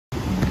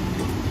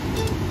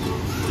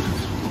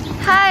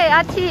Hi,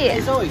 Archie.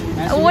 Hey, Zoe.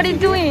 Nice What are you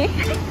doing?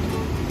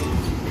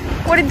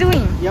 What are you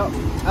doing? Yep.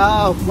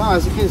 Well,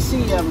 as you can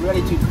see, I'm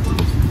ready to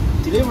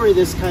deliver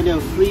this kind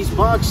of freeze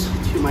box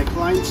to my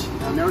client,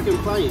 American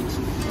client.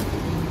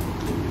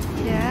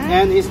 Yeah.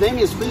 And his name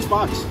is Freeze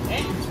Box.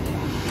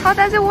 How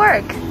does it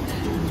work?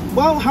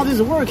 Well, how does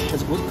it work?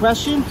 That's a good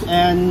question.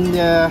 And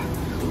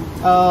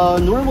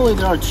normally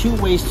there are two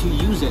ways to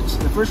use it.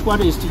 The first one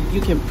is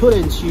you can put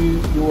into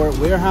your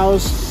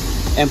warehouse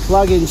and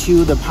plug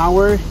into the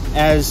power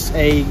as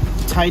a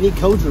tiny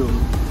cold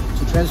room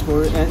to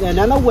transport. And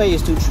another way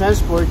is to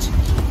transport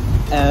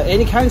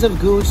any kinds of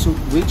goods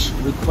which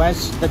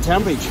request the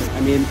temperature. I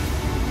mean,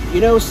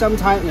 you know,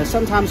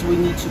 sometimes we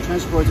need to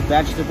transport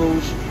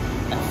vegetables,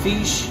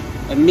 fish,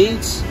 and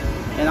meats,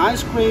 and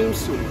ice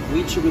creams,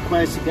 which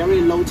requires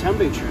very low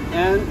temperature.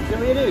 And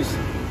here it is.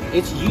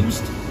 It's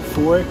used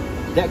for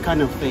that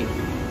kind of thing.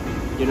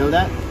 You know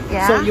that?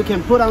 Yeah. So you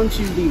can put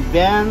onto the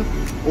van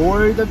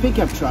or the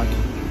pickup truck.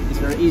 It's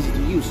very easy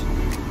to use.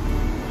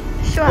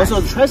 Sure. Also,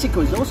 the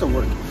tricycles also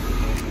work.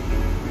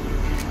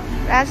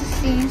 Let's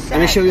see inside. Let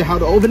me show you how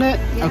to open it.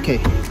 Yeah. Okay.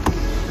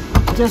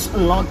 Just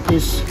unlock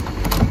this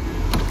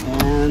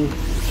and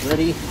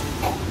ready.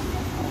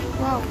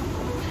 Wow.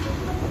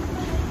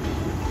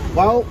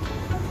 Well,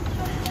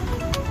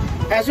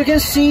 as you can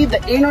see,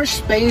 the inner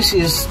space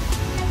is,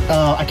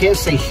 I can't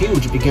say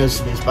huge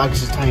because this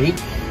box is tiny,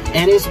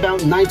 and it's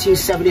about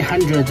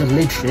 1,700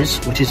 liters,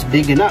 which is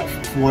big enough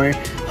for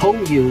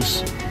home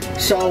use.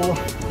 So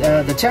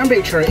the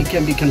temperature, it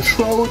can be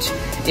controlled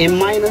in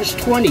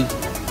 -20.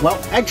 Well,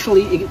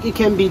 actually, it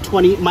can be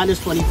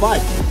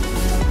 -25.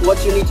 What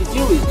you need to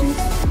do is to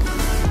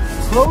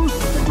close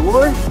the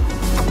door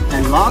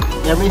and lock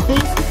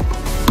everything.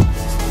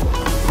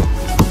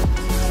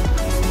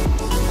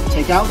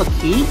 Take out the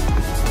key,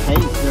 okay,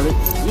 very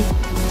easy,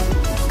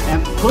 and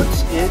put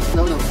it,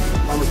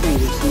 one more thing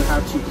is you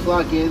have to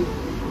plug in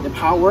the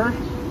power.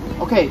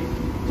 Okay,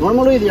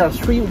 normally there are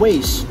three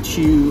ways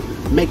to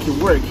make it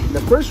work.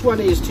 The first one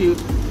is to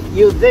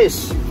use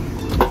this,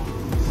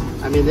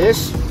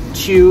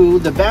 to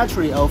the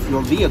battery of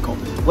your vehicle,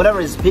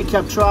 whatever is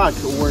pickup truck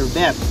or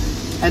van.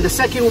 And the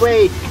second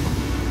way,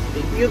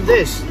 use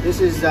this. This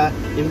is the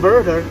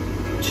inverter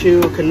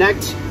to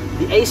connect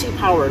the AC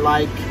power,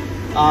 like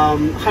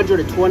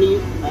 120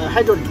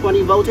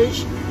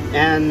 voltage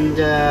and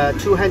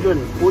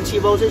 240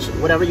 voltage,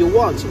 whatever you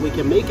want, we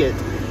can make it.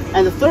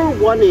 And the third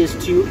one is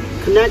to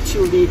connect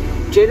to the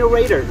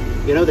generator.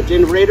 You know, the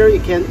generator,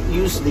 you can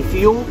use the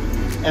fuel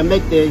and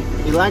make the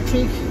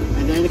electric,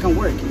 and then it can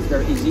work. It's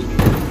very easy.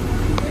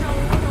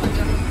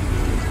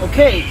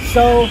 Okay,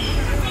 so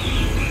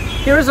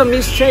here's a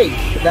mistake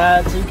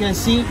that you can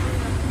see.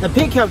 The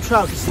pickup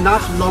truck is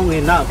not long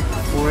enough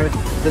for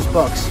this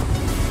box.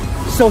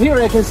 So here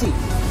you can see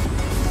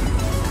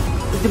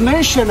the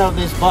dimension of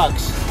this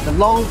box. The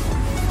long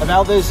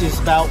about this is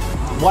about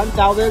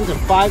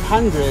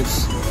 1,500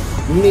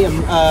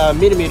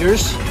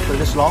 millimeters for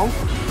this long,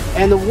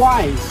 and the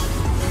wide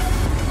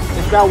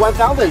is about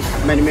 1,000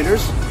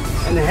 millimeters,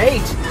 and the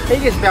height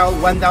is about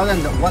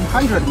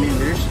 1,100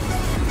 millimeters.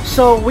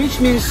 So which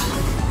means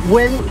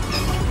when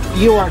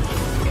you are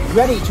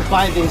ready to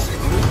buy this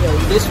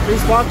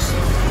freeze box,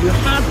 you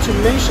have to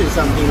mention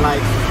something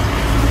like,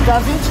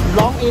 does it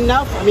long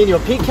enough, your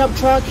pickup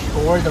truck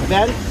or the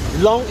van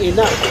long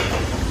enough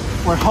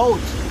for hold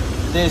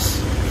this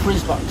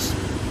freeze box?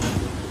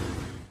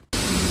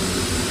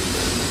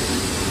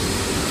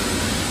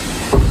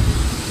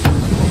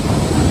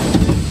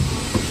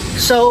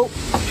 So,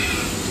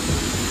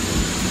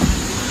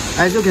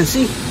 as you can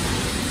see,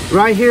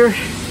 right here,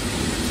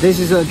 this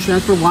is a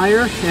transfer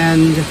wire,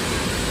 and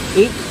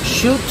it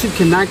should to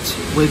connect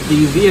with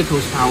the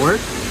vehicle's power.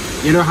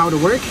 You know how to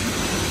work.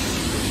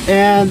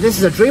 And this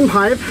is a drain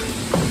pipe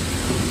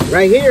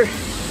right here.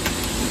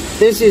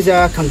 This is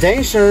a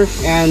condenser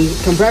and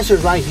compressor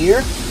right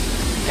here.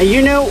 And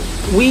you know,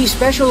 we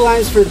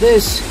specialize for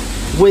this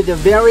with a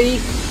very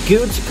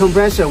good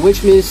compressor,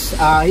 which means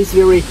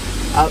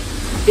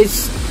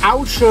it's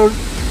ultra,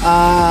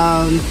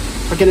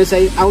 what can I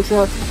say,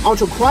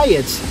 ultra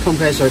quiet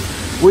compressor,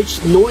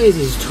 which noise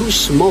is too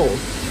small.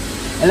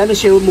 And let me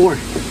show you more.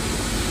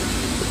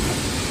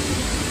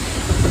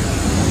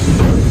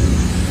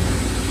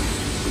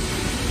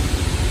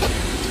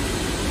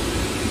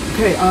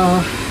 Okay,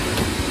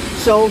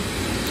 so,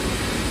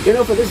 you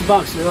know, for this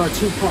box, there are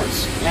two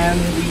parts. And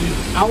the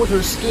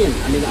outer skin,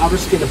 the outer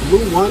skin, the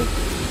blue one,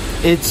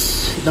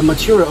 it's the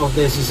material of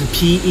this is a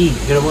PE.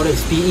 You know what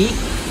is PE?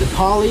 The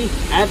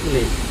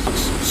polyethylene.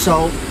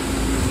 So,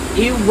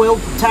 it will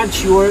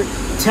protect your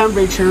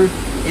temperature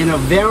in a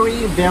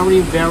very,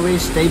 very, very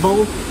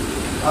stable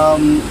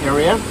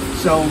area.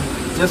 So,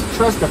 just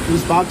trust the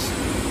freeze box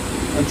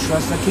and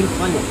trust the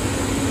KingClima.